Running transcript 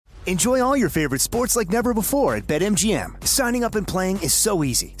Enjoy all your favorite sports like never before at BetMGM. Signing up and playing is so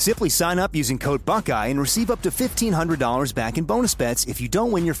easy. Simply sign up using code Buckeye and receive up to $1,500 back in bonus bets if you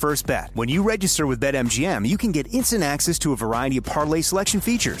don't win your first bet. When you register with BetMGM, you can get instant access to a variety of parlay selection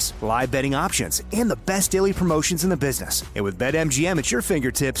features, live betting options, and the best daily promotions in the business. And with BetMGM at your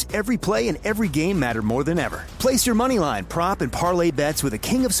fingertips, every play and every game matter more than ever. Place your moneyline, prop, and parlay bets with the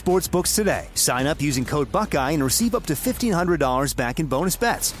king of sportsbooks today. Sign up using code Buckeye and receive up to $1,500 back in bonus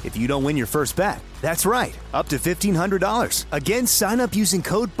bets if you don't win your first bet. That's right, up to $1,500. Again, sign up using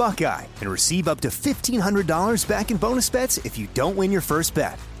code Buckeye and receive up to $1,500 back in bonus bets if you don't win your first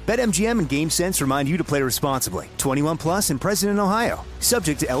bet. BetMGM and GameSense remind you to play responsibly. 21 plus and present in Ohio.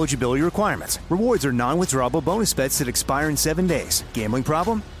 Subject to eligibility requirements. Rewards are non-withdrawable bonus bets that expire in 7 days. Gambling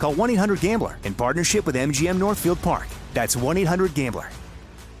problem? Call 1-800-GAMBLER in partnership with MGM Northfield Park. That's 1-800-GAMBLER.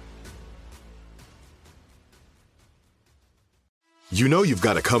 You know you've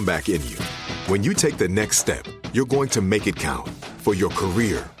got a comeback in you. When you take the next step, you're going to make it count. For your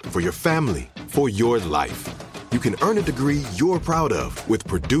career, for your family, for your life. You can earn a degree you're proud of with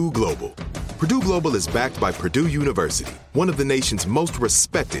Purdue Global. Purdue Global is backed by Purdue University, one of the nation's most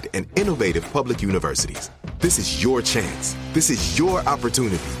respected and innovative public universities. This is your chance. This is your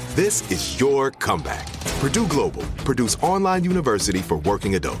opportunity. This is your comeback. Purdue Global, Purdue's online university for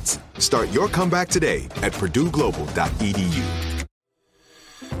working adults. Start your comeback today at purdueglobal.edu.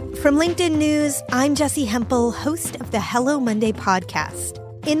 From LinkedIn News, I'm Jessie Hempel, host of the Hello Monday podcast.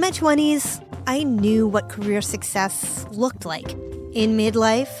 In my 20s, I knew what career success looked like. In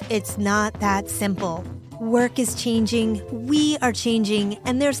midlife, it's not that simple. Work is changing, we are changing,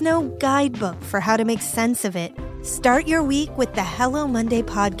 and there's no guidebook for how to make sense of it. Start your week with the Hello Monday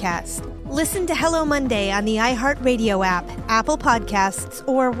podcast. Listen to Hello Monday on the iHeartRadio app, Apple Podcasts,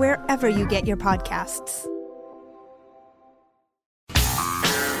 or wherever you get your podcasts.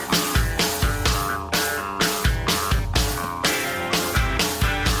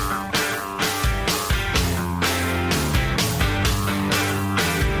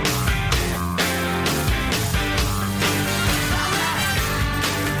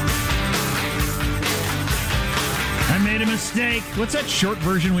 Mistake. What's that short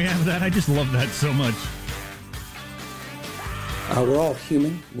version we have of that? I just love that so much. We're all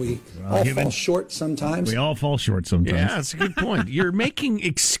human. We all fall short sometimes. We all fall short sometimes. Yeah, that's a good point. You're making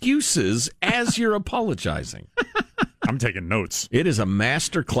excuses as you're apologizing. I'm taking notes. It is a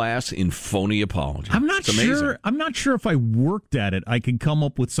master class in phony apology. I'm not sure if I worked at it, I could come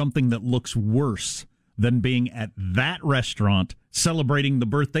up with something that looks worse than being at that restaurant celebrating the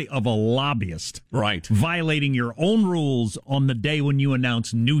birthday of a lobbyist. Right. Violating your own rules on the day when you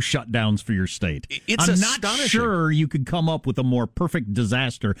announce new shutdowns for your state. I'm not sure you could come up with a more perfect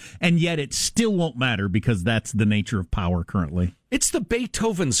disaster, and yet it still won't matter because that's the nature of power currently. It's the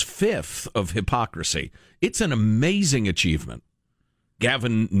Beethoven's Fifth of hypocrisy. It's an amazing achievement.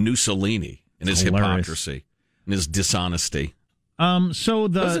 Gavin Mussolini and his hypocrisy and his dishonesty.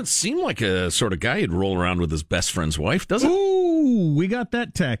 Doesn't seem like a sort of guy who'd roll around with his best friend's wife, does it? Ooh, we got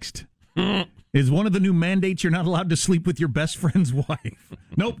that text. Is one of the new mandates you're not allowed to sleep with your best friend's wife?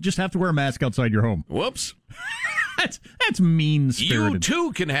 Nope, just have to wear a mask outside your home. Whoops. That's mean-spirited. You,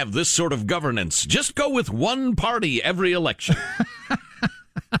 too, can have this sort of governance. Just go with one party every election.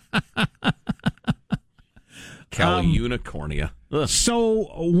 Unicornia. So,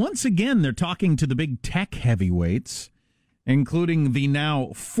 once again, they're talking to the big tech heavyweights, including the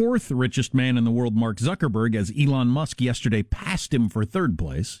now fourth richest man in the world, Mark Zuckerberg, as Elon Musk yesterday passed him for third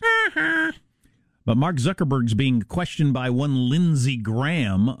place. But Mark Zuckerberg's being questioned by one Lindsey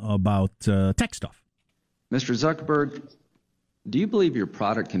Graham about tech stuff. Mr. Zuckerberg, do you believe your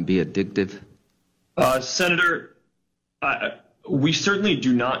product can be addictive? Senator, we certainly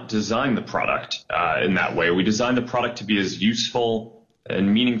do not design the product in that way. We design the product to be as useful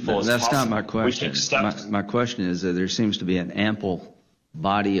and meaningful as possible. That's not my question. My question is that there seems to be an ample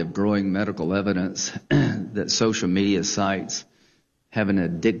body of growing medical evidence that social media sites have an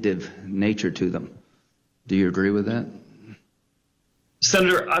addictive nature to them. Do you agree with that?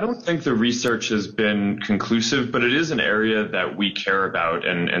 Senator, I don't think the research has been conclusive, but it is an area that we care about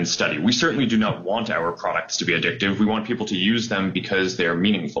and study. We certainly do not want our products to be addictive. We want people to use them because they are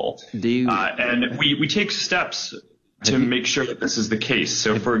meaningful. And we take steps to make sure that this is the case.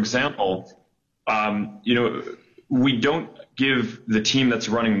 So, for example, we don't give the team that's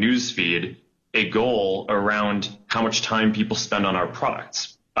running Newsfeed a goal around how much time people spend on our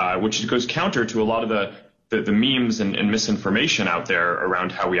products, which goes counter to a lot of the memes and misinformation out there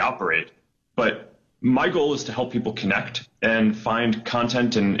around how we operate. But my goal is to help people connect and find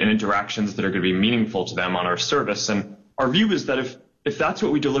content and interactions that are going to be meaningful to them on our service. And our view is that if that's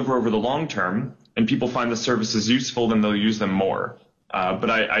what we deliver over the long term and people find the services useful, then they'll use them more. But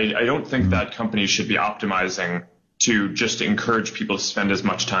I don't think that companies should be optimizing to just encourage people to spend as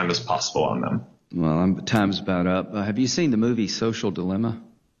much time as possible on them. Well, time's about up. Have you seen the movie Social Dilemma?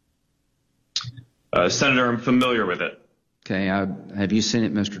 Senator, I'm familiar with it. Okay. Have you seen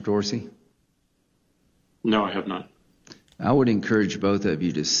it, Mr. Dorsey? No, I have not. I would encourage both of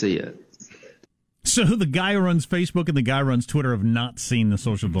you to see it. So the guy who runs Facebook and the guy who runs Twitter have not seen the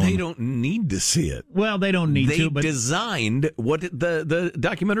Social Dilemma. They don't need to see it. Well, they don't need to. But they designed what the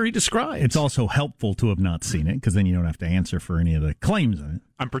documentary describes. It's also helpful to have not seen it, because then you don't have to answer for any of the claims in it.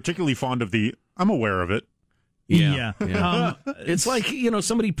 I'm particularly fond of I'm aware of it. Yeah. It's like,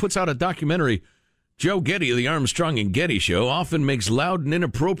 somebody puts out a documentary. Joe Getty of the Armstrong and Getty Show often makes loud and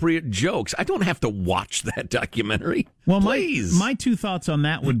inappropriate jokes. I don't have to watch that documentary. Well, please. My two thoughts on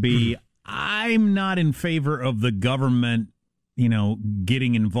that would be, I'm not in favor of the government,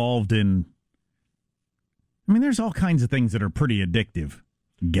 getting involved in. I mean, there's all kinds of things that are pretty addictive.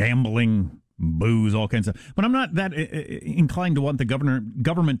 Gambling, booze, all kinds of. But I'm not that inclined to want the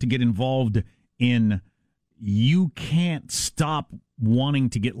government to get involved in. You can't stop wanting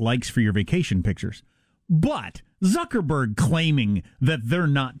to get likes for your vacation pictures. But Zuckerberg claiming that they're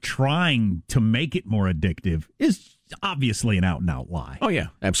not trying to make it more addictive is obviously an out-and-out lie. Oh, yeah,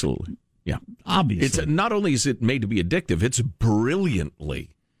 absolutely. Yeah. Obviously. It's not only is it made to be addictive, it's brilliantly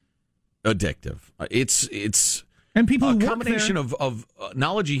addictive. It's and people a combination of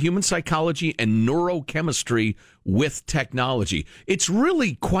knowledge of human psychology and neurochemistry with technology. It's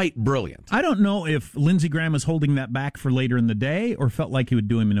really quite brilliant. I don't know if Lindsey Graham is holding that back for later in the day, or felt like he would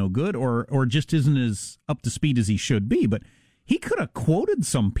do him no good, or just isn't as up to speed as he should be. But he could have quoted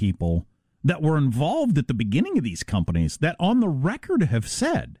some people that were involved at the beginning of these companies that on the record have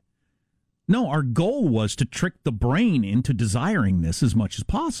said, no, our goal was to trick the brain into desiring this as much as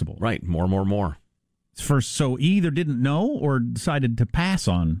possible. Right. More. So he either didn't know or decided to pass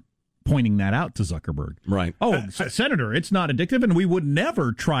on pointing that out to Zuckerberg. Right. Oh, Senator, it's not addictive, and we would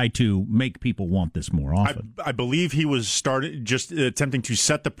never try to make people want this more often. I believe he was attempting to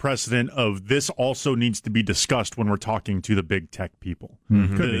set the precedent of this also needs to be discussed when we're talking to the big tech people.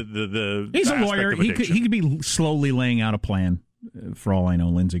 Mm-hmm. He's a lawyer. He could be slowly laying out a plan, for all I know,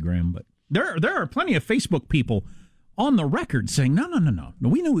 Lindsey Graham. But there are plenty of Facebook people on the record saying, no,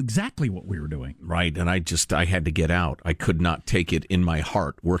 we knew exactly what we were doing. Right, and I had to get out. I could not take it in my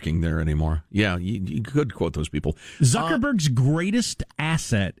heart working there anymore. Yeah, you could quote those people. Zuckerberg's greatest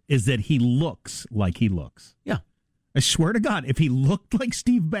asset is that he looks like he looks. Yeah. I swear to God, if he looked like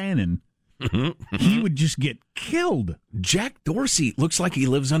Steve Bannon, he would just get killed. Jack Dorsey looks like he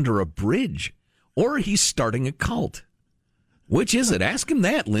lives under a bridge, or he's starting a cult. Which is it? Ask him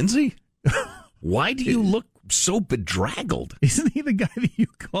that, Lindsay. Why do you look so bedraggled? Isn't he the guy that you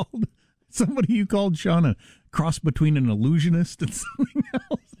called, Sean, a cross between an illusionist and something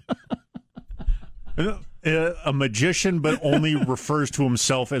else? A magician, but only refers to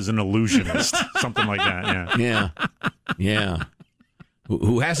himself as an illusionist. Something like that, yeah.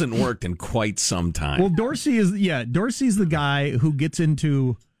 Who hasn't worked in quite some time. Well, Dorsey's the guy who gets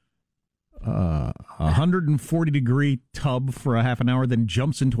into a 140-degree tub for a half an hour, then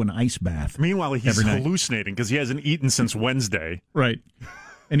jumps into an ice bath. Meanwhile, he's hallucinating because he hasn't eaten since Wednesday. Right.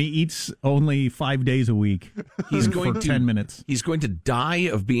 And he eats only 5 days a week. He's going for to 10 minutes. He's going to die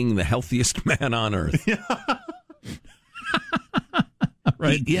of being the healthiest man on earth.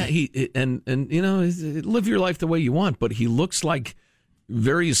 Right. Live your life the way you want, but he looks like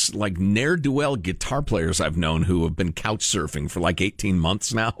various ne'er-do-well guitar players I've known who have been couch surfing for 18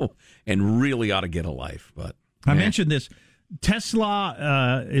 months now and really ought to get a life. But I mentioned this.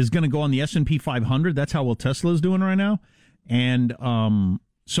 Tesla is going to go on the S&P 500. That's how well Tesla is doing right now. And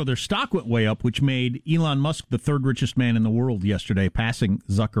so their stock went way up, which made Elon Musk the third richest man in the world yesterday, passing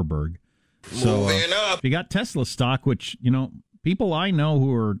Zuckerberg. So if you got Tesla stock, which, people I know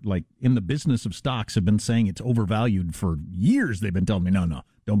who are in the business of stocks have been saying it's overvalued for years. They've been telling me, no,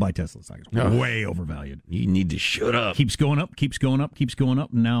 don't buy Tesla stock. It's way overvalued. You need to shut up. Keeps going up.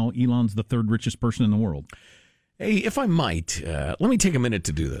 And now Elon's the third richest person in the world. Hey, if I might, let me take a minute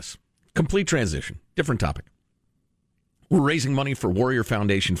to do this. Complete transition. Different topic. We're raising money for Warrior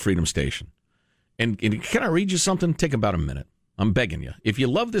Foundation Freedom Station. And can I read you something? Take about a minute. I'm begging you. If you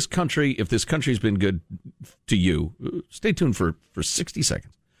love this country, if this country's been good to you, stay tuned for 60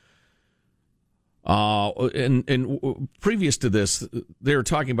 seconds. And previous to this, they were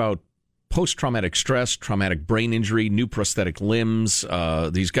talking about post-traumatic stress, traumatic brain injury, new prosthetic limbs.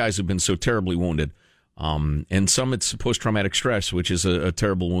 These guys have been so terribly wounded. And some it's post-traumatic stress, which is a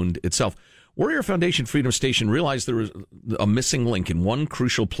terrible wound itself. Warrior Foundation Freedom Station realized there was a missing link in one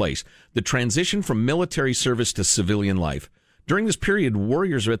crucial place: the transition from military service to civilian life. During this period,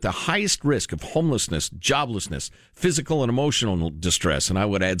 warriors are at the highest risk of homelessness, joblessness, physical and emotional distress, and I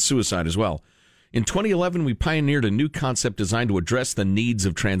would add suicide as well. In 2011, we pioneered a new concept designed to address the needs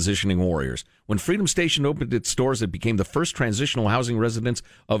of transitioning warriors. When Freedom Station opened its doors, it became the first transitional housing residence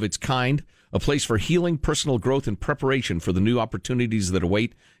of its kind, a place for healing, personal growth, and preparation for the new opportunities that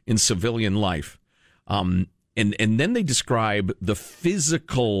await in civilian life. And then they describe the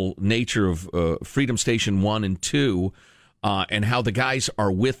physical nature of Freedom Station 1 and 2, and how the guys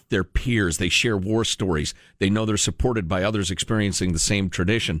are with their peers. They share war stories. They know they're supported by others experiencing the same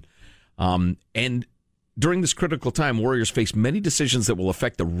tradition. And during this critical time, warriors face many decisions that will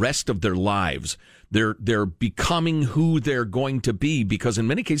affect the rest of their lives. They're becoming who they're going to be, because in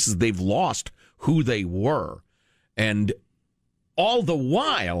many cases they've lost who they were. And all the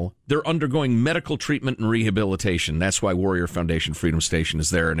while, they're undergoing medical treatment and rehabilitation. That's why Warrior Foundation Freedom Station is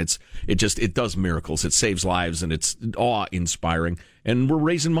there. And it does miracles. It saves lives, and it's awe-inspiring. And we're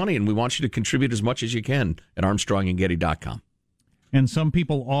raising money, and we want you to contribute as much as you can at ArmstrongandGetty.com. And some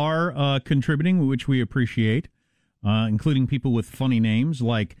people are contributing, which we appreciate, including people with funny names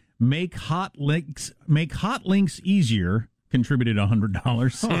like Make Hot Links Easier. Contributed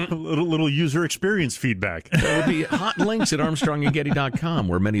 $100. Little user experience feedback. That would be hot links at ArmstrongandGetty.com,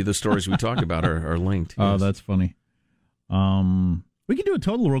 where many of the stories we talked about are linked. Oh, that's funny. We can do a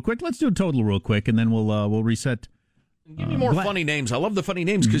total real quick. Let's do a total real quick, and then we'll reset. Give me more funny names. I love the funny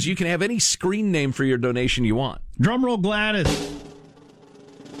names because you can have any screen name for your donation you want. Drum roll, Gladys.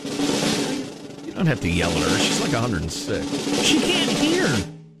 You don't have to yell at her. She's like 106. She can't hear.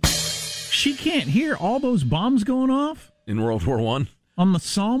 She can't hear all those bombs going off. In World War I? On the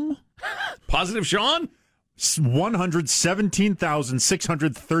Somme? Positive, Sean?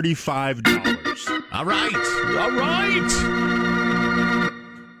 $117,635. All right.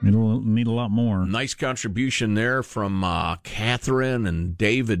 Need a lot more. Nice contribution there from Catherine and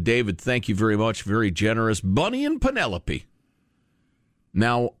David. David, thank you very much. Very generous. Bunny and Penelope.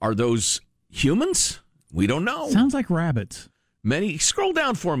 Now, are those humans? We don't know. Sounds like rabbits. Scroll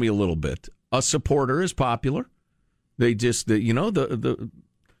down for me a little bit. A supporter is popular. They just,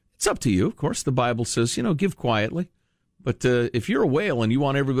 it's up to you. Of course, the Bible says, give quietly. But if you're a whale and you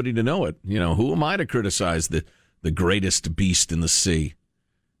want everybody to know it, who am I to criticize the greatest beast in the sea?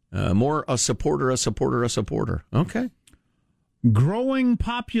 More a supporter. Okay. Growing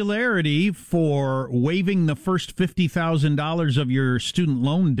popularity for waiving the first $50,000 of your student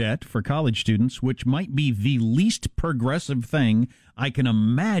loan debt for college students, which might be the least progressive thing I can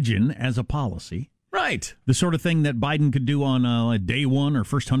imagine as a policy. Right. The sort of thing that Biden could do on day one or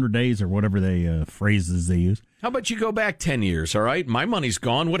first 100 days or whatever phrases they use. How about you go back 10 years, all right? My money's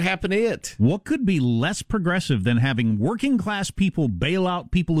gone. What happened to it? What could be less progressive than having working class people bail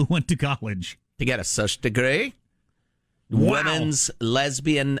out people who went to college? To get a such degree? Wow. Women's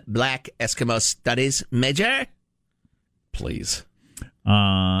lesbian black Eskimo studies major? Please.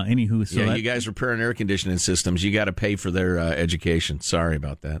 Anywho, so you guys repairing air conditioning systems. You got to pay for their education. Sorry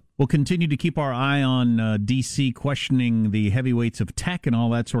about that. We'll continue to keep our eye on D.C. questioning the heavyweights of tech and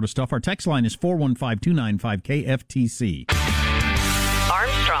all that sort of stuff. Our text line is 415-295-KFTC.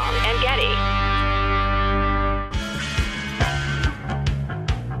 Armstrong and Getty.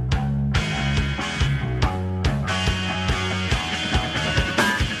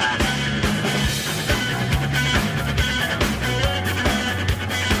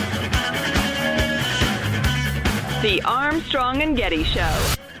 The Armstrong and Getty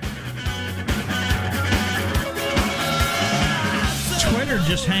Show. Twitter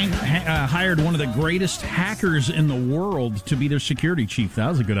just hired one of the greatest hackers in the world to be their security chief. That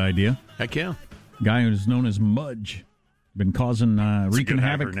was a good idea. Heck yeah. Guy who's known as Mudge. Been causing, wreaking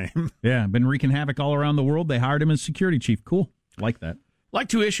havoc. Name. Yeah, been wreaking havoc all around the world. They hired him as security chief. Cool. Like that. Like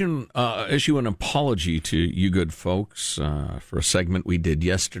to issue an apology to you good folks for a segment we did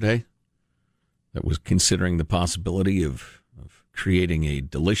yesterday that was considering the possibility of creating a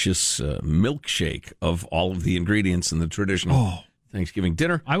delicious milkshake of all of the ingredients in the traditional Thanksgiving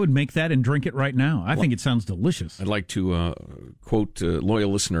dinner. I would make that and drink it right now. I think it sounds delicious. I'd like to quote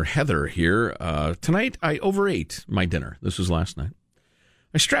loyal listener Heather here. Tonight, I overate my dinner. This was last night.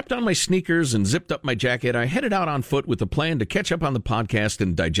 I strapped on my sneakers and zipped up my jacket. I headed out on foot with the plan to catch up on the podcast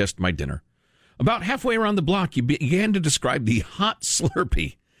and digest my dinner. About halfway around the block, you began to describe the hot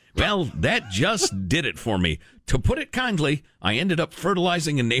Slurpee. Well, that just did it for me. To put it kindly, I ended up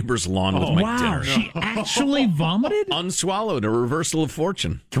fertilizing a neighbor's lawn with my dinner. Wow, she actually vomited? Unswallowed, a reversal of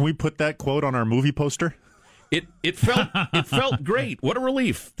fortune. Can we put that quote on our movie poster? It felt great. What a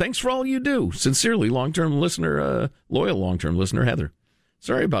relief. Thanks for all you do. Sincerely, loyal long-term listener, Heather.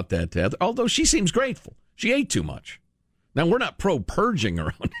 Sorry about that, Heather. Although she seems grateful. She ate too much. Now, we're not pro-purging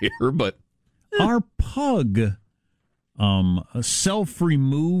around here, but... Our pug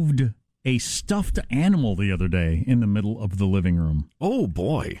self-removed a stuffed animal the other day in the middle of the living room. Oh,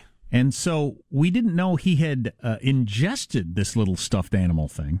 boy. And so we didn't know he had ingested this little stuffed animal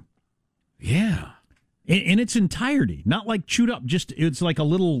thing. Yeah. In its entirety. Not like chewed up, just it's like a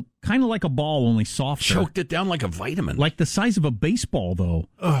little, kind of like a ball, only softer. Choked it down like a vitamin. Like the size of a baseball, though.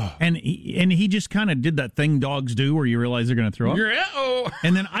 Ugh. And he just kind of did that thing dogs do where you realize they're going to throw up. Uh-oh.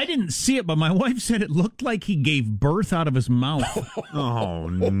 And then I didn't see it, but my wife said it looked like he gave birth out of his mouth. Oh,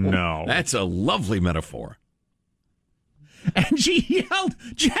 no. That's a lovely metaphor. And she yelled,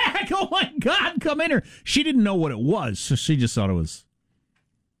 "Jack, oh my God, come in here." She didn't know what it was, so she just thought it was...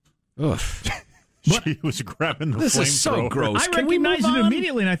 Ugh. She was grabbing the flamethrower. This is so gross. I recognized it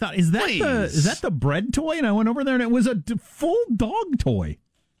immediately, and I thought, is that the bread toy? And I went over there, and it was a full dog toy.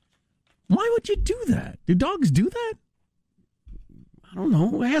 Why would you do that? Do dogs do that? I don't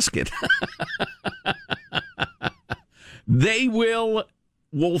know. Ask it. They will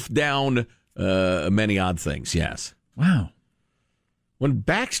wolf down many odd things, yes. Wow. When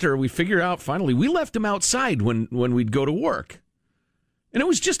Baxter, we figured out finally, we left him outside when we'd go to work. And it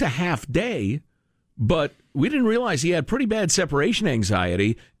was just a half day, but we didn't realize he had pretty bad separation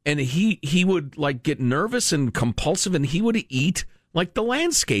anxiety, and he would like get nervous and compulsive, and he would eat like the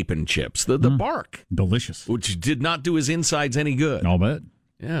landscaping chips, the bark. Delicious. Which did not do his insides any good. I'll bet.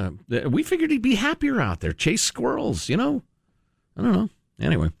 Yeah. We figured he'd be happier out there, chase squirrels, I don't know.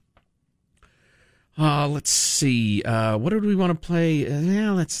 Anyway. Let's see. What did we want to play?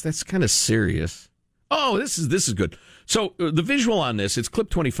 That's kind of serious. Oh, this is good. So the visual on this, it's clip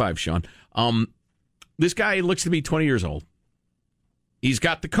 25, Sean. This guy looks to be 20 years old. He's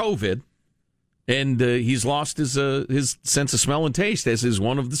got the COVID, and he's lost his sense of smell and taste as is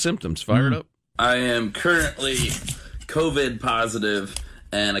one of the symptoms. Fire it up. I am currently COVID positive,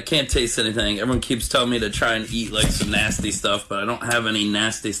 and I can't taste anything. Everyone keeps telling me to try and eat like some nasty stuff, but I don't have any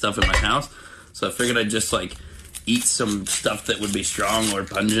nasty stuff in my house. So I figured I'd just like eat some stuff that would be strong or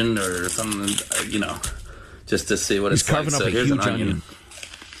pungent or something, just to see what it's like. He's carving up a huge onion.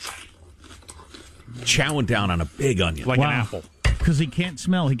 Chowing down on a big onion. Like an apple. Because he can't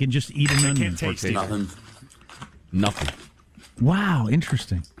smell. He can just eat an onion. Can't taste it. Nothing. Wow,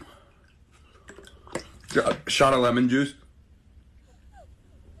 interesting. Shot of lemon juice.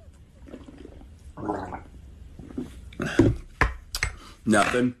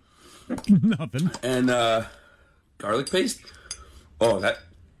 Nothing. Nothing. And garlic paste. Oh, that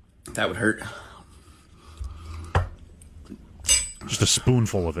would hurt. Just a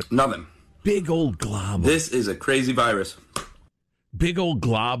spoonful of it. Nothing. Big old glob. This is a crazy virus. Big old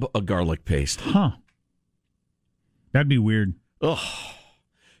glob of garlic paste. Huh. That'd be weird. Ugh.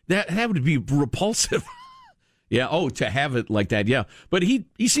 That would be repulsive. Yeah, to have it like that, yeah. But he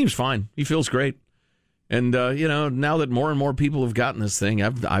seems fine. He feels great. And, now that more and more people have gotten this thing,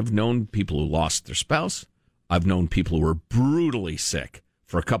 I've known people who lost their spouse. I've known people who were brutally sick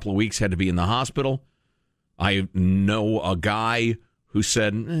for a couple of weeks, had to be in the hospital. I know a guy who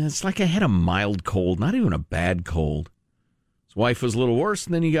said, it's like I had a mild cold, not even a bad cold. His wife was a little worse,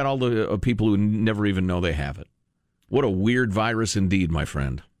 and then you got all the people who never even know they have it. What a weird virus indeed, my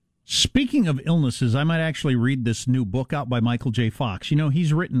friend. Speaking of illnesses, I might actually read this new book out by Michael J. Fox.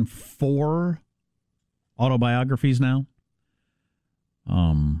 He's written 4 autobiographies now.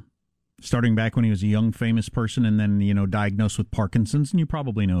 Starting back when he was a young, famous person and then, diagnosed with Parkinson's. And you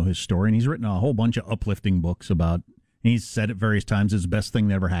probably know his story. And he's written a whole bunch of uplifting books about, he's said it various times, it's the best thing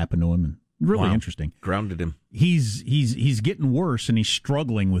that ever happened to him. And really interesting. Grounded him. He's getting worse, and he's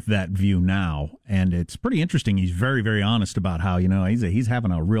struggling with that view now. And it's pretty interesting. He's very, very honest about how, he's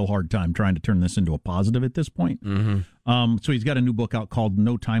having a real hard time trying to turn this into a positive at this point. Mm-hmm. So he's got a new book out called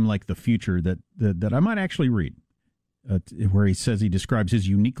No Time Like the Future that I might actually read, where he says he describes his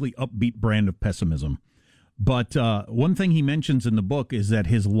uniquely upbeat brand of pessimism. But one thing he mentions in the book is that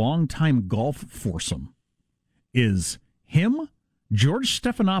his longtime golf foursome is him, George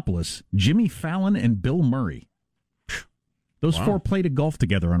Stephanopoulos, Jimmy Fallon, and Bill Murray. Those 4 play to golf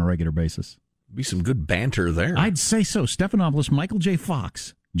together on a regular basis. Be some good banter there. I'd say so. Stephanopoulos, Michael J.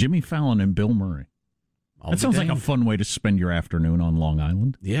 Fox, Jimmy Fallon, and Bill Murray. That sounds like a fun way to spend your afternoon on Long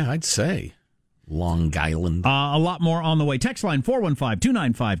Island. Yeah, I'd say. Long Island. A lot more on the way. Text line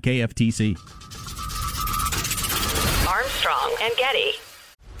 415-295-KFTC. Armstrong and Getty.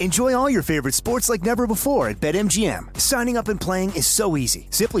 Enjoy all your favorite sports like never before at BetMGM. Signing up and playing is so easy.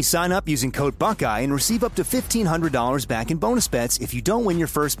 Simply sign up using code Buckeye and receive up to $1,500 back in bonus bets if you don't win your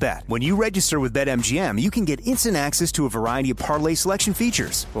first bet. When you register with BetMGM, you can get instant access to a variety of parlay selection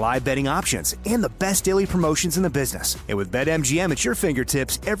features, live betting options, and the best daily promotions in the business. And with BetMGM at your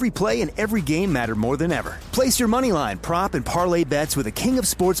fingertips, every play and every game matter more than ever. Place your moneyline, prop, and parlay bets with the king of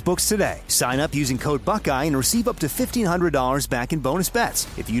sportsbooks today. Sign up using code Buckeye and receive up to $1,500 back in bonus bets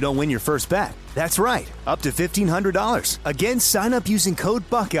if you don't win your first bet. That's right, up to $1,500. Again, sign up using code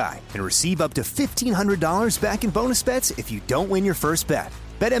Buckeye and receive up to $1,500 back in bonus bets if you don't win your first bet.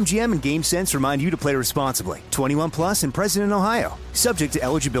 BetMGM and GameSense remind you to play responsibly. 21 plus and present in Ohio. Subject to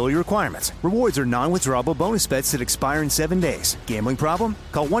eligibility requirements. Rewards are non-withdrawable bonus bets that expire in 7 days. Gambling problem?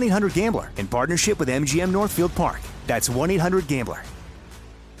 Call 1-800-GAMBLER in partnership with MGM Northfield Park. That's 1-800-GAMBLER.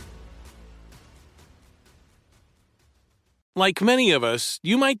 Like many of us,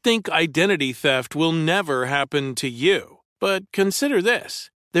 you might think identity theft will never happen to you. But consider this.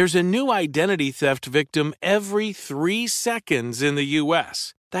 There's a new identity theft victim every 3 seconds in the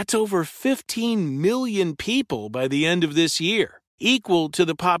U.S. That's over 15 million people by the end of this year, equal to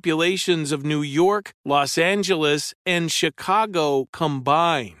the populations of New York, Los Angeles, and Chicago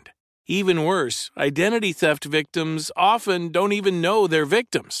combined. Even worse, identity theft victims often don't even know they're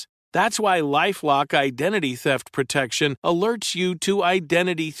victims. That's why LifeLock Identity Theft Protection alerts you to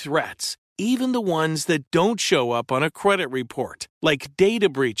identity threats, even the ones that don't show up on a credit report, like data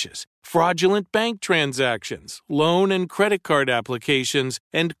breaches, fraudulent bank transactions, loan and credit card applications,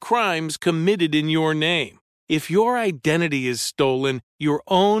 and crimes committed in your name. If your identity is stolen, your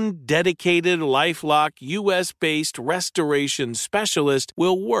own dedicated LifeLock U.S.-based restoration specialist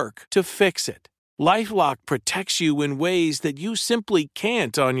will work to fix it. LifeLock protects you in ways that you simply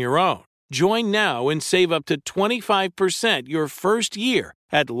can't on your own. Join now and save up to 25% your first year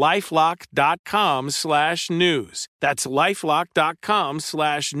at LifeLock.com/news. That's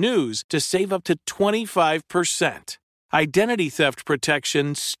LifeLock.com/news to save up to 25%. Identity theft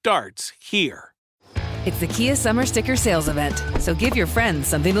protection starts here. It's the Kia Summer Sticker Sales Event, so give your friends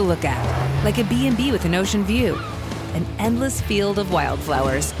something to look at, like a B&B with an ocean view, an endless field of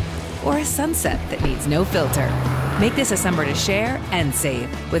wildflowers, or a sunset that needs no filter. Make this a summer to share and save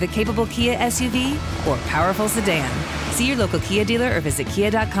with a capable Kia SUV or powerful sedan. See your local Kia dealer or visit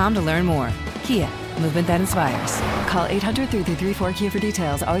kia.com to learn more. Kia, movement that inspires. Call 800-3334-KIA for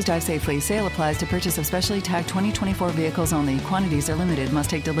details. Always drive safely. Sale applies to purchase of specially tagged 2024 vehicles only. Quantities are limited. Must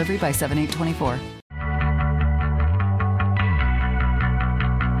take delivery by 7/8/24.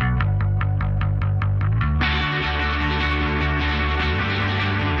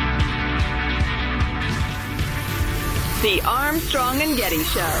 The Armstrong and Getty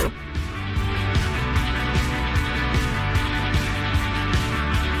Show.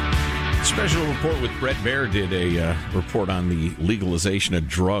 Special report with Brett Baer did a report on the legalization of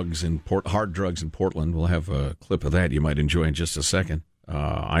drugs in hard drugs in Portland. We'll have a clip of that you might enjoy in just a second.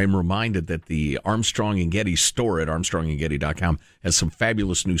 I am reminded that the Armstrong and Getty store at armstrongandgetty.com has some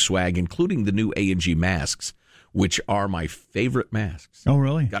fabulous new swag, including the new A&G masks, which are my favorite masks. Oh,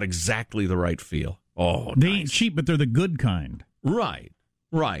 really? Got exactly the right feel. Oh, they ain't cheap, but they're the good kind. Right.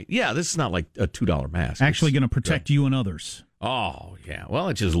 Yeah, this is not like a $2 mask. Actually going to protect you and others. Oh, yeah. Well,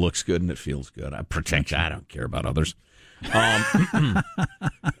 it just looks good and it feels good. I don't care about others. But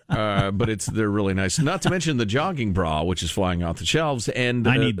they're really nice. Not to mention the jogging bra, which is flying off the shelves, and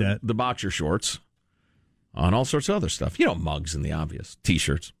I need that. The boxer shorts, and all sorts of other stuff. Mugs and the obvious.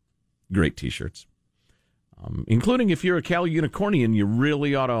 T-shirts. Great T-shirts. Including if you're a Cal Unicornian, you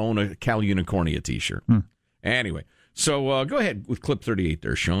really ought to own a Cal Unicornia T-shirt. Anyway, so go ahead with clip 38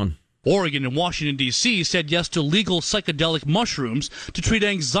 there, Sean. Oregon and Washington, D.C. said yes to legal psychedelic mushrooms to treat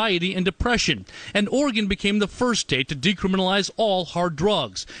anxiety and depression. And Oregon became the first state to decriminalize all hard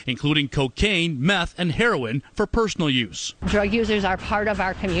drugs, including cocaine, meth, and heroin for personal use. Drug users are part of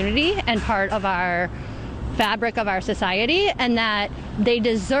our community and part of our fabric of our society, and that they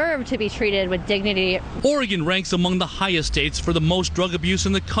deserve to be treated with dignity. Oregon ranks among the highest states for the most drug abuse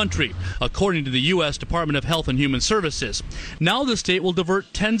in the country, according to the U.S. Department of Health and Human Services. Now the state will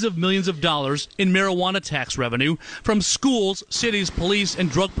divert tens of millions of dollars in marijuana tax revenue from schools, cities, police,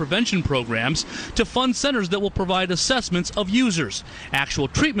 and drug prevention programs to fund centers that will provide assessments of users. Actual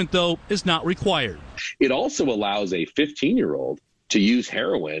treatment, though, is not required. It also allows a 15-year-old to use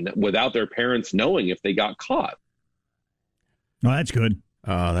heroin without their parents knowing if they got caught. Oh, that's good.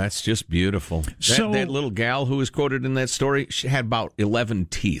 That's just beautiful. That little gal who was quoted in that story, she had about 11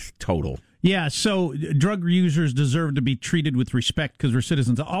 teeth total. Yeah, so drug users deserve to be treated with respect because we're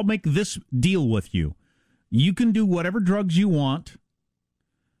citizens. I'll make this deal with you. You can do whatever drugs you want,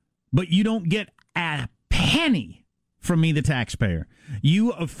 but you don't get a penny from me, the taxpayer.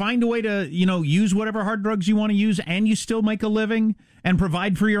 You find a way to, use whatever hard drugs you want to use, and you still make a living and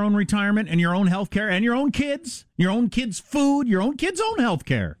provide for your own retirement and your own health care and your own kids' food, your own kids' own health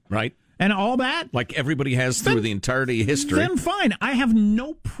care. Right. And all that. Like everybody has through the entirety of history. Then fine. I have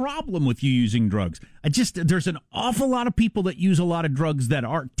no problem with you using drugs. There's an awful lot of people that use a lot of drugs that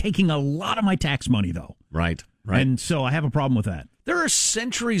are taking a lot of my tax money, though. Right. And so I have a problem with that. There are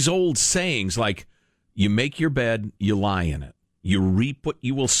centuries-old sayings like, you make your bed, you lie in it. You reap what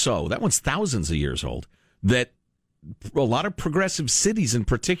you will sow. That one's thousands of years old. That a lot of progressive cities in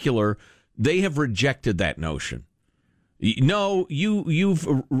particular, they have rejected that notion. No, you've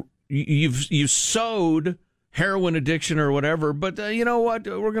sowed heroin addiction or whatever, but you know what?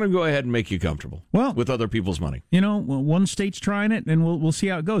 We're going to go ahead and make you comfortable with other people's money. One state's trying it, and we'll see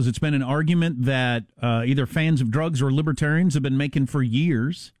how it goes. It's been an argument that either fans of drugs or libertarians have been making for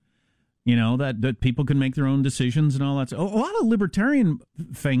years. That people can make their own decisions and all that. A lot of libertarian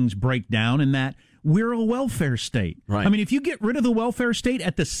things break down in that we're a welfare state. Right. I mean, if you get rid of the welfare state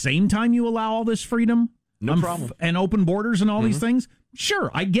at the same time you allow all this freedom, no problem, and open borders and all these things, sure,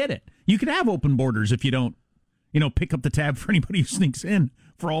 I get it. You could have open borders if you don't, pick up the tab for anybody who sneaks in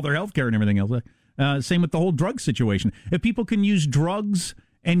for all their health care and everything else. Same with the whole drug situation. If people can use drugs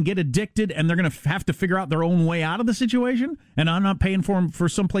and get addicted, and they're going to have to figure out their own way out of the situation, and I'm not paying for them for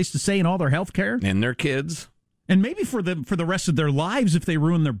some place to stay and all their health care. And their kids. And maybe for the rest of their lives if they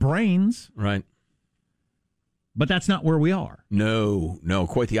ruin their brains. Right. But that's not where we are. No,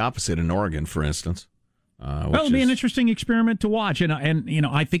 quite the opposite in Oregon, for instance. It'll be an interesting experiment to watch, and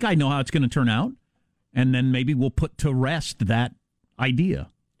I think I know how it's going to turn out, and then maybe we'll put to rest that idea.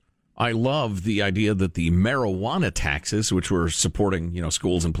 I love the idea that the marijuana taxes, which we're supporting,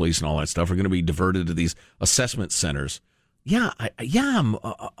 schools and police and all that stuff, are going to be diverted to these assessment centers. Yeah, I'm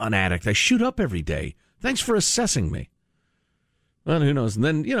an addict. I shoot up every day. Thanks for assessing me. Well, who knows? And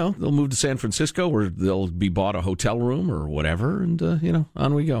then, they'll move to San Francisco where they'll be bought a hotel room or whatever, and,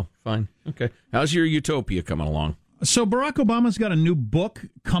 on we go. Fine. Okay. How's your utopia coming along? So Barack Obama's got a new book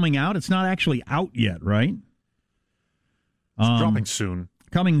coming out. It's not actually out yet, right? It's dropping soon.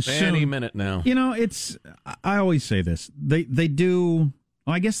 Coming soon. Any minute now. I always say this. They do,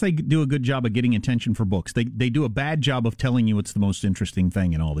 I guess they do a good job of getting attention for books. They do a bad job of telling you it's the most interesting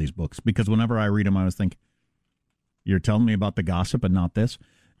thing in all these books, because whenever I read them, I always think, you're telling me about the gossip and not this.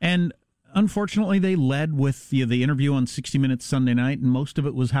 And unfortunately, they led with the interview on 60 Minutes Sunday night, and most of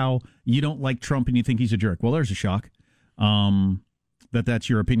it was how you don't like Trump and you think he's a jerk. Well, there's a shock. That's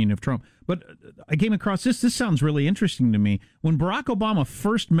your opinion of Trump. But I came across this. This sounds really interesting to me. When Barack Obama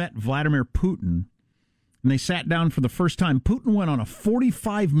first met Vladimir Putin, and they sat down for the first time, Putin went on a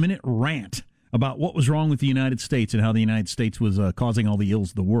 45-minute rant about what was wrong with the United States and how the United States was causing all the ills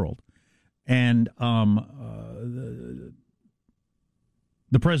of the world. And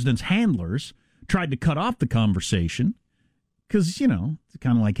the president's handlers tried to cut off the conversation because, it's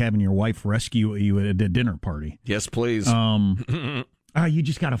kind of like having your wife rescue you at a dinner party. Yes, please. You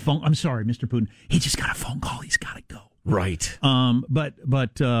just got a phone. I'm sorry, Mr. Putin. He just got a phone call. He's got to go. Right. But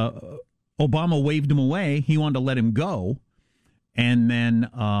Obama waved him away. He wanted to let him go, and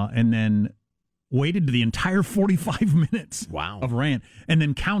then waited to the entire 45 minutes of rant, and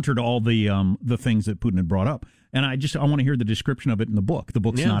then countered all the things that Putin had brought up. And I want to hear the description of it in the book. The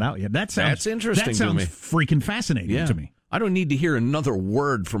book's not out yet. That's interesting. That sounds freaking fascinating to me. I don't need to hear another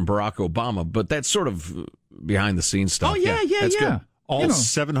word from Barack Obama, but that's sort of behind the scenes stuff. Oh, yeah. Good. All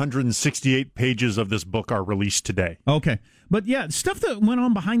 768 pages of this book are released today. Okay. But yeah, stuff that went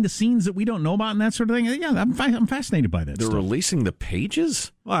on behind the scenes that we don't know about and that sort of thing. Yeah, I'm fascinated by that. They're releasing the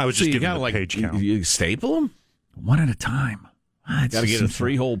pages? Well, I was just giving the page count. You staple them? One at a time. Got to get a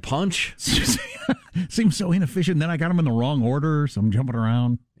 3-hole punch. Seems so inefficient. Then I got them in the wrong order, so I'm jumping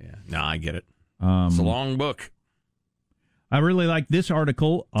around. Yeah, no, I get it. It's a long book. I really like this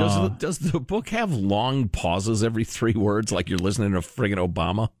article. Does the book have long pauses every 3 words like you're listening to friggin'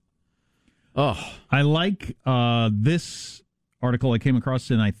 Obama? Oh, I like this article I came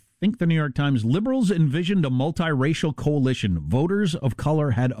across in, I think, the New York Times. Liberals envisioned a multiracial coalition. Voters of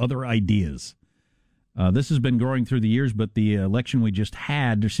color had other ideas. This has been growing through the years, but the election we just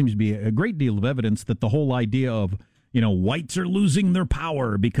had, there seems to be a great deal of evidence that the whole idea of, whites are losing their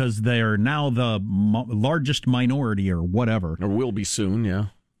power because they're now the largest minority or whatever. Or will be soon, yeah.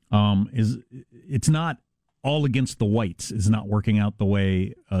 It's not all against the whites, is not working out the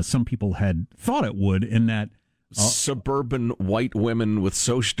way some people had thought it would, in that suburban white women with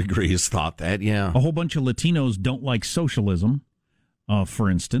social degrees thought that, yeah. A whole bunch of Latinos don't like socialism, for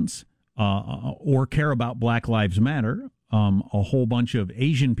instance, or care about Black Lives Matter. a whole bunch of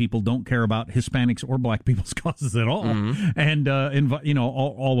Asian people don't care about Hispanics or black people's causes at all, and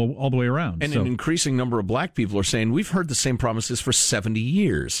all the way around. And an increasing number of black people are saying, we've heard the same promises for 70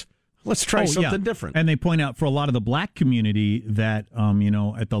 years. Let's try something different. And they point out for a lot of the black community that,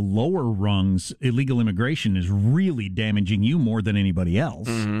 at the lower rungs, illegal immigration is really damaging you more than anybody else.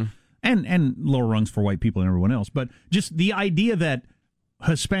 And lower rungs for white people and everyone else. But just the idea that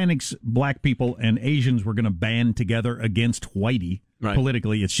Hispanics, black people, and Asians were going to band together against whitey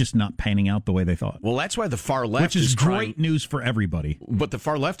politically, it's just not panning out the way they thought. Well, that's why the far left is great news for everybody. But the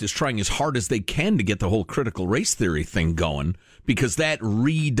far left is trying as hard as they can to get the whole critical race theory thing going, because that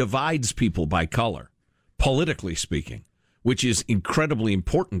re-divides people by color, politically speaking, which is incredibly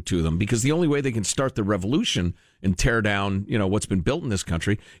important to them, because the only way they can start the revolution and tear down, what's been built in this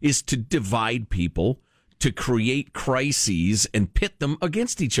country is to divide people, to create crises and pit them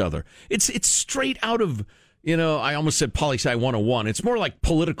against each other. It's straight out of, I almost said poli-sci 101. It's more like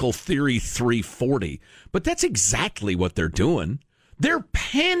political theory 340. But that's exactly what they're doing. They're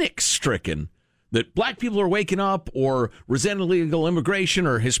panic-stricken that black people are waking up or resent illegal immigration,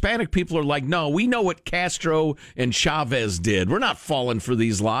 or Hispanic people are like, no, we know what Castro and Chavez did. We're not falling for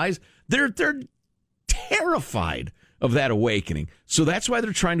these lies. They're terrified of that awakening. So that's why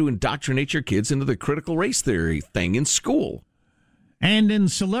they're trying to indoctrinate your kids into the critical race theory thing in school. And in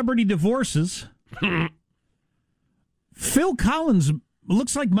celebrity divorces, Phil Collins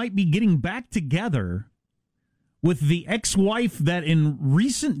looks like might be getting back together with the ex-wife that in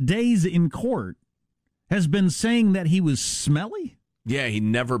recent days in court has been saying that he was smelly. Yeah, he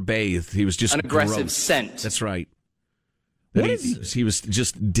never bathed. He was just an aggressive gross. scent. That's right. He was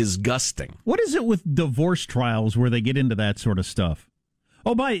just disgusting. What is it with divorce trials where they get into that sort of stuff?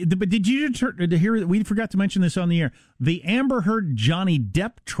 Oh, but did you hear? We forgot to mention this on the air. The Amber Heard Johnny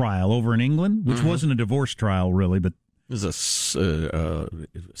Depp trial over in England, which wasn't a divorce trial really, but it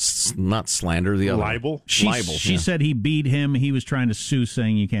was not slander, the other libel. She said he beat him. He was trying to sue,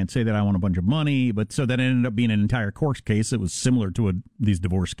 saying you can't say that. I want a bunch of money. But so that ended up being an entire court case. It was similar to these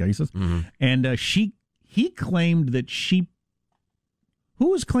divorce cases, and he claimed that she. Who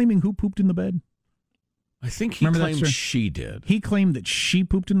was claiming who pooped in the bed? I think he claimed she did. He claimed that she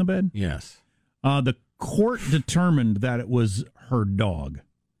pooped in the bed? Yes. The court determined that it was her dog.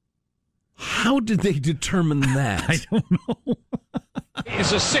 How did they determine that? I don't know.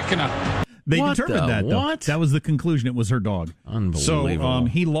 It's a sickener. They determined that, though. What? That was the conclusion. It was her dog. Unbelievable. So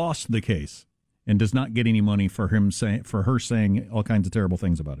he lost the case and does not get any money for her saying all kinds of terrible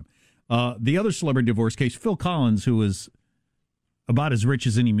things about him. The other celebrity divorce case, Phil Collins, who was about as rich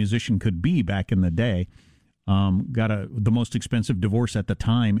as any musician could be back in the day, got the most expensive divorce at the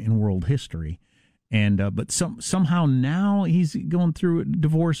time in world history, and but somehow now he's going through a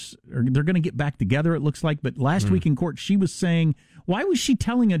divorce. Or they're going to get back together, it looks like. But last week in court, she was saying, why was she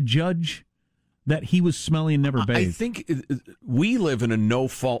telling a judge that he was smelly and never bathed? I think we live in a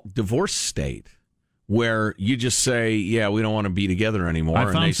no-fault divorce state, where you just say, yeah, we don't want to be together anymore.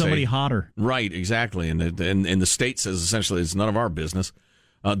 I found somebody hotter. Right, exactly. And the state says essentially it's none of our business.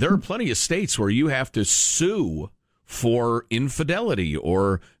 There are plenty of states where you have to sue for infidelity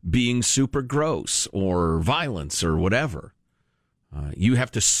or being super gross or violence or whatever. You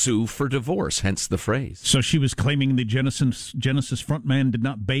have to sue for divorce, hence the phrase. So she was claiming the Genesis frontman did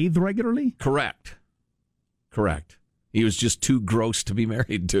not bathe regularly? Correct. He was just too gross to be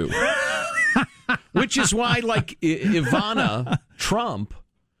married to. Which is why, like, Ivana Trump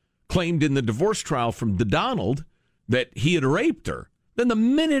claimed in the divorce trial from the Donald that he had raped her. Then the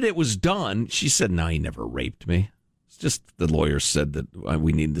minute it was done, she said, no, he never raped me. It's just the lawyers said that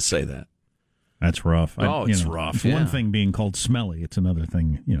we needed to say that. That's rough. It's rough. It's one thing being called smelly. It's another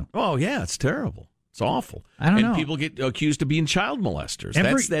thing, Oh, yeah, it's terrible. It's awful. I don't know. And people get accused of being child molesters.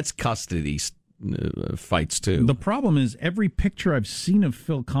 That's custody fights too. The problem is every picture I've seen of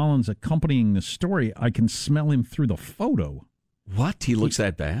Phil Collins accompanying the story, I can smell him through the photo. What? He looks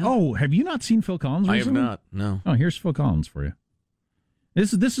that bad? Oh, have you not seen Phil Collins recently? I have not, no. Oh, here's Phil Collins for you.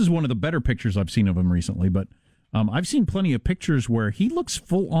 This is one of the better pictures I've seen of him recently, but I've seen plenty of pictures where he looks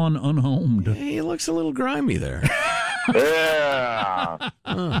full-on unhomed. He looks a little grimy there. Yeah.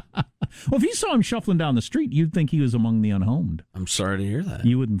 Well, if you saw him shuffling down the street, you'd think he was among the unhomed. I'm sorry to hear that.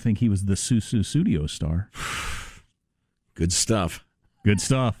 You wouldn't think he was the Susu Studio star. Good stuff. What's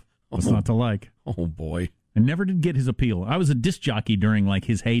not to like? Oh, boy. I never did get his appeal. I was a disc jockey during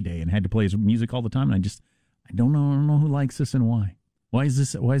his heyday and had to play his music all the time. And I don't know who likes this and why. Why is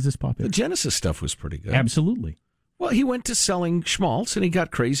this popular? The Genesis stuff was pretty good. Absolutely. Well, he went to selling schmaltz and he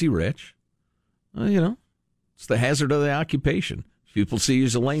got crazy rich. It's the hazard of the occupation. People see you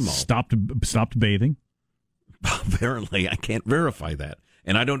as a lame-o. Stopped bathing. Apparently, I can't verify that.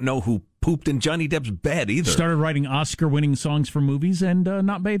 And I don't know who pooped in Johnny Depp's bed either. Started writing Oscar-winning songs for movies and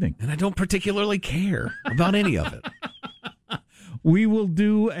not bathing. And I don't particularly care about any of it. We will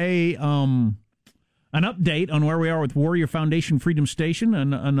do an update on where we are with Warrior Foundation Freedom Station,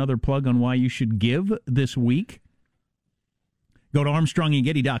 and another plug on why you should give this week. Go to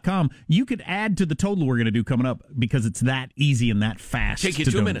ArmstrongandGetty.com. You could add to the total we're going to do coming up because it's that easy and that fast. Take you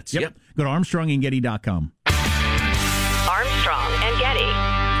 2 minutes. Yep. Go to ArmstrongandGetty.com. Armstrong and Getty.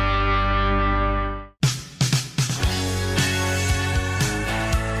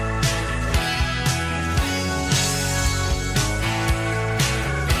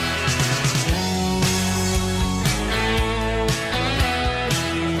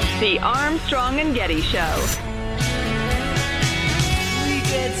 The Armstrong and Getty Show. We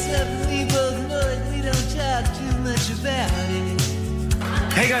get something we both know it, we don't talk too much about it.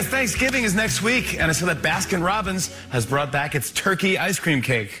 Hey guys, Thanksgiving is next week, and I saw that Baskin Robbins has brought back its turkey ice cream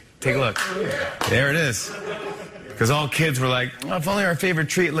cake. Take a look. There it is. Because all kids were like, oh, if only our favorite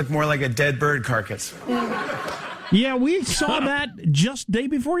treat looked more like a dead bird carcass. Yeah, we saw that just day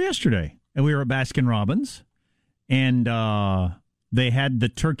before yesterday. And we were at Baskin Robbins, and they had the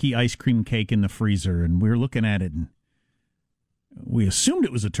turkey ice cream cake in the freezer, and we were looking at it, and we assumed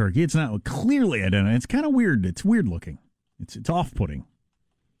it was a turkey. It's not clearly identified. It's kind of weird. It's weird looking. It's off-putting.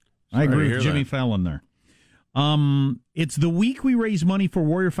 I agree with Jimmy Fallon there. It's the week we raise money for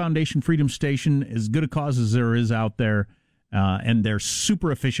Warrior Foundation Freedom Station, as good a cause as there is out there, and they're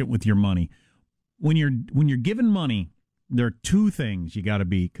super efficient with your money. When you're given money, there are two things you got to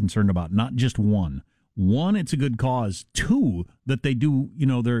be concerned about, not just one. One, it's a good cause. Two, that they do,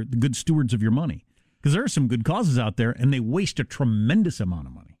 they're good stewards of your money. Because there are some good causes out there, and they waste a tremendous amount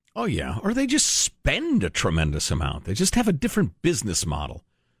of money. Oh, yeah. Or they just spend a tremendous amount. They just have a different business model.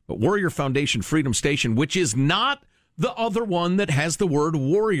 But Warrior Foundation Freedom Station, which is not the other one that has the word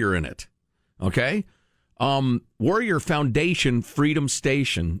warrior in it, okay? Warrior Foundation Freedom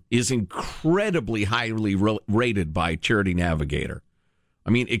Station is incredibly highly rated by Charity Navigator. I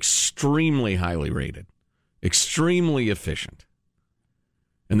mean, extremely highly rated, extremely efficient.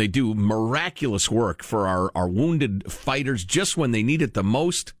 And they do miraculous work for our wounded fighters just when they need it the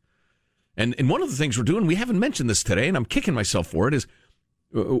most. And one of the things we're doing, we haven't mentioned this today, and I'm kicking myself for it, is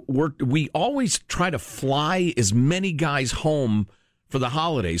we always try to fly as many guys home for the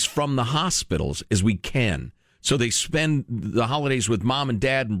holidays from the hospitals as we can. So they spend the holidays with mom and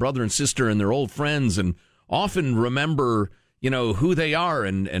dad and brother and sister and their old friends, and often remember, who they are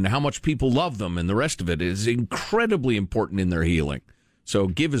and how much people love them, and the rest of it is incredibly important in their healing. So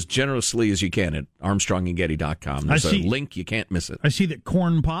give as generously as you can at ArmstrongandGetty.com. There's a link. You can't miss it. I see that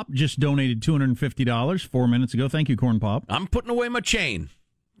Corn Pop just donated $250 4 minutes ago. Thank you, Corn Pop. I'm putting away my chain.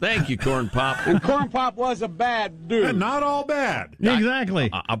 Thank you, Corn Pop. And Corn Pop was a bad dude. And not all bad.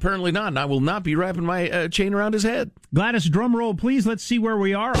 Exactly. Apparently not. And I will not be wrapping my chain around his head. Gladys, drum roll, please. Let's see where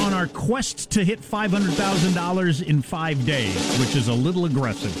we are on our quest to hit $500,000 in 5 days, which is a little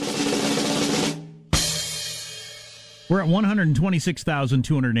aggressive. We're at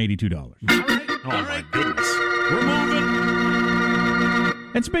 $126,282. All right. Oh, my goodness. We're moving.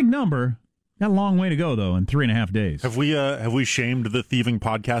 It's a big number. Got a long way to go, though, in 3.5 days. Have we shamed the thieving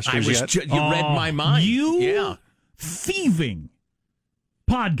podcasters yet? You read my mind. You thieving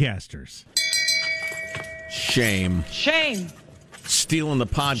podcasters. Shame. Stealing the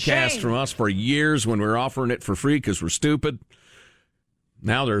podcast from us for years when we were offering it for free because we're stupid.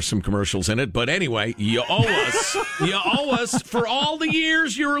 Now there's some commercials in it. But anyway, you owe us. You owe us for all the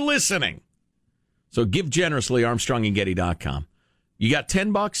years you were listening. So give generously, ArmstrongandGetty.com. You got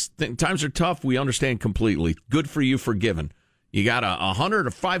 $10. Times are tough. We understand completely. Good for you for giving. You got $100 or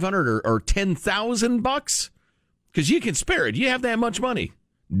 $500 or $10,000 because you can spare it. You have that much money.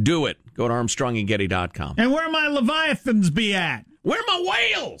 Do it. Go to ArmstrongandGetty.com. And where my Leviathans be at? Where are my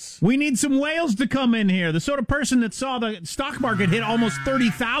whales? We need some whales to come in here. The sort of person that saw the stock market hit almost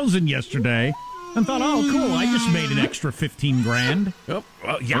 30,000 yesterday and thought, oh, cool, I just made an extra $15,000. Oh,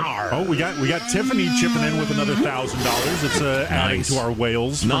 we got Tiffany chipping in with another $1,000. It's adding to our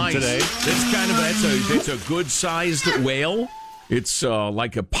whales from today. That's a good-sized whale. It's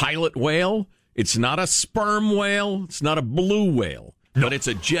like a pilot whale. It's not a sperm whale. It's not a blue whale. But it's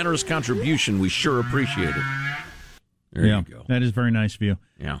a generous contribution. We sure appreciate it. There you go. That is very nice of you.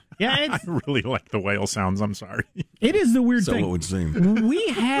 Yeah. I really like the whale sounds. I'm sorry. It is the weird thing. So it would seem.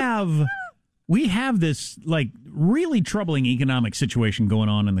 We have this really troubling economic situation going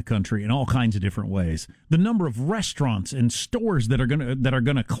on in the country in all kinds of different ways. The number of restaurants and stores that are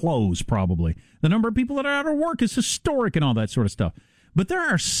gonna close, probably. The number of people that are out of work is historic and all that sort of stuff. but there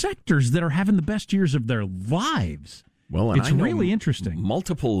are sectors that are having the best years of their lives. Well, and it's really interesting.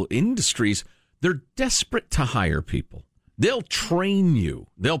 Multiple industries, they're desperate to hire people. They'll train you.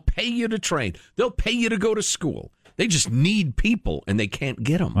 They'll pay you to train. They'll pay you to go to school. They just need people, and they can't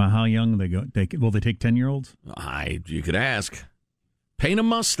get them. How young they go? Will they take 10-year-olds? You could ask. Paint a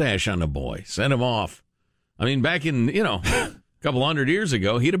mustache on the boy. Send him off. I mean, back in, a couple hundred years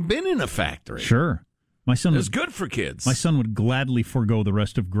ago, he'd have been in a factory. Sure. My son was good for kids. My son would gladly forego the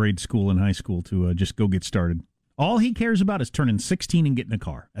rest of grade school and high school to just go get started. All he cares about is turning 16 and getting a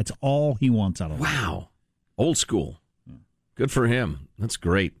car. That's all he wants out of life. Wow. Old school. Good for him. That's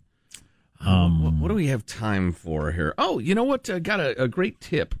great. What do we have time for here? Oh, you know what? Got a great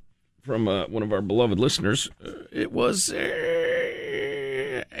tip from one of our beloved listeners. It was,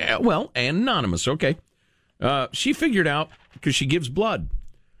 anonymous. Okay. She figured out, because she gives blood,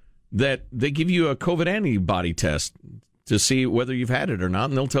 that they give you a COVID antibody test to see whether you've had it or not,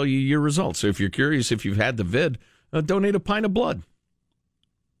 and they'll tell you your results. So if you're curious if you've had the vid, donate a pint of blood.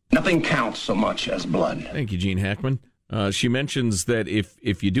 Nothing counts so much as blood. Thank you, Gene Hackman. She mentions that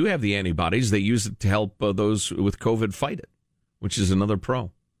if you do have the antibodies, they use it to help those with COVID fight it, which is another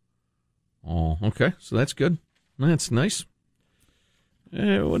pro. Oh, okay. So that's good. That's nice.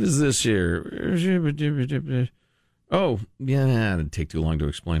 What is this here? Oh, yeah, it'd take too long to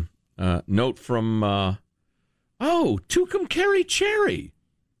explain. Note from, Tucumcari Cherry.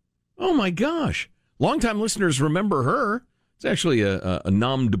 Oh, my gosh. Longtime listeners remember her. It's actually a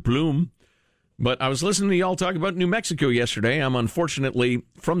nom de plume. But I was listening to y'all talk about New Mexico yesterday. I'm unfortunately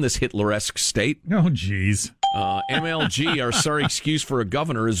from this Hitler-esque state. Oh, geez. MLG, our sorry excuse for a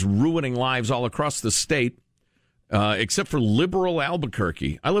governor, is ruining lives all across the state, except for liberal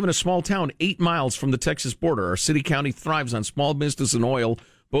Albuquerque. I live in a small town 8 miles from the Texas border. Our city-county thrives on small business and oil,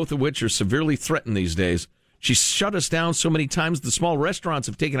 both of which are severely threatened these days. She shut us down so many times the small restaurants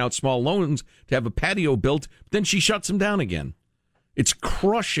have taken out small loans to have a patio built, but then she shuts them down again. It's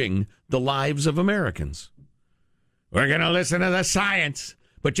crushing the lives of Americans. We're going to listen to the science,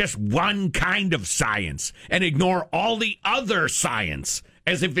 but just one kind of science, and ignore all the other science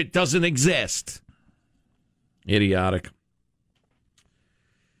as if it doesn't exist. Idiotic.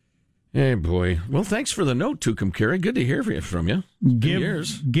 Hey, boy. Well, thanks for the note, Tucumcari. Good to hear from you.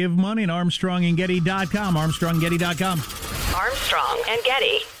 Give money at ArmstrongandGetty.com. ArmstrongGetty.com. Armstrong and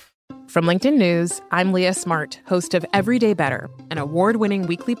Getty. From LinkedIn News, I'm Leah Smart, host of Everyday Better, an award-winning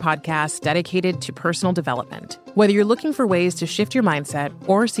weekly podcast dedicated to personal development. Whether you're looking for ways to shift your mindset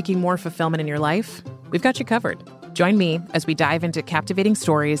or seeking more fulfillment in your life, we've got you covered. Join me as we dive into captivating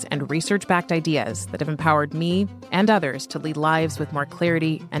stories and research-backed ideas that have empowered me and others to lead lives with more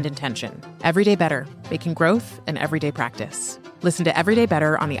clarity and intention. Everyday Better, making growth an everyday practice. Listen to Everyday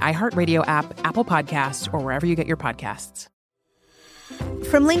Better on the iHeartRadio app, Apple Podcasts, or wherever you get your podcasts.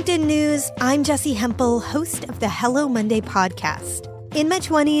 From LinkedIn News, I'm Jessie Hempel, host of the Hello Monday podcast. In my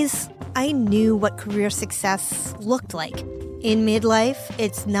 20s, I knew what career success looked like. In midlife,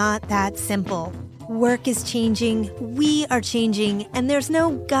 it's not that simple. Work is changing, we are changing, and there's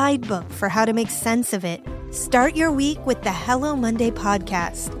no guidebook for how to make sense of it. Start your week with the Hello Monday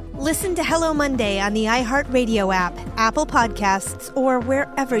podcast. Listen to Hello Monday on the iHeartRadio app, Apple Podcasts, or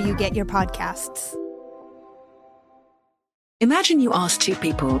wherever you get your podcasts. Imagine you ask two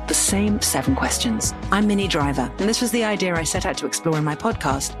people the same 7 questions. I'm Minnie Driver, and this was the idea I set out to explore in my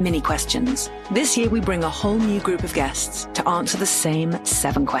podcast, Minnie Questions. This year, we bring a whole new group of guests to answer the same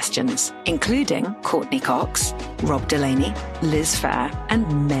 7 questions, including Courtney Cox, Rob Delaney, Liz Phair,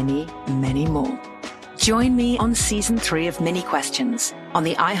 and many, many more. Join me on Season 3 of Minnie Questions on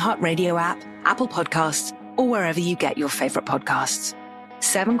the iHeartRadio app, Apple Podcasts, or wherever you get your favorite podcasts.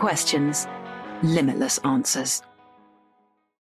 7 questions, limitless answers.